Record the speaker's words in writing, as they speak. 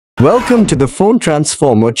Welcome to the Phone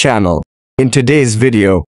Transformer channel. In today's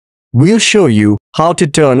video, we'll show you how to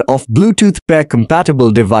turn off Bluetooth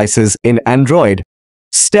pair-compatible devices in Android,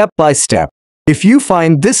 step by step. If you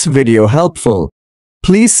find this video helpful,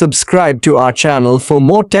 please subscribe to our channel for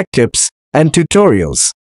more tech tips and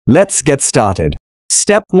tutorials. Let's get started.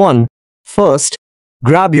 Step 1. First,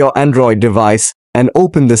 grab your Android device and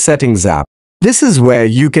open the Settings app. This is where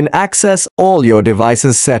you can access all your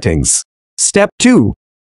device's settings. Step 2.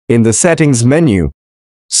 In the Settings menu,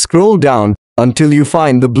 scroll down until you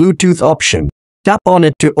find the Bluetooth option. Tap on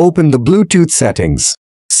it to open the Bluetooth settings.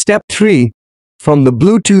 Step 3. From the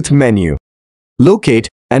Bluetooth menu, locate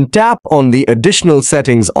and tap on the Additional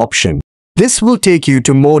Settings option. This will take you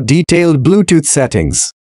to more detailed Bluetooth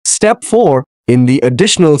settings. Step 4. In the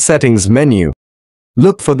Additional Settings menu,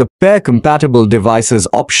 look for the Pair-compatible devices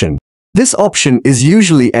option. This option is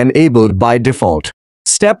usually enabled by default.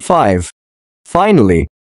 Step 5. Finally,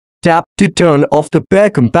 tap to turn off the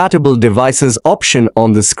Pair-compatible devices option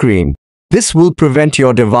on the screen. This will prevent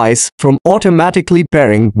your device from automatically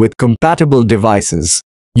pairing with compatible devices.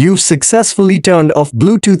 You've successfully turned off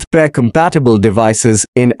Bluetooth pair-compatible devices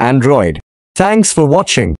in Android. Thanks for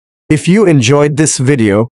watching. If you enjoyed this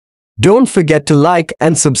video, don't forget to like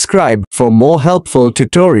and subscribe for more helpful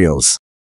tutorials.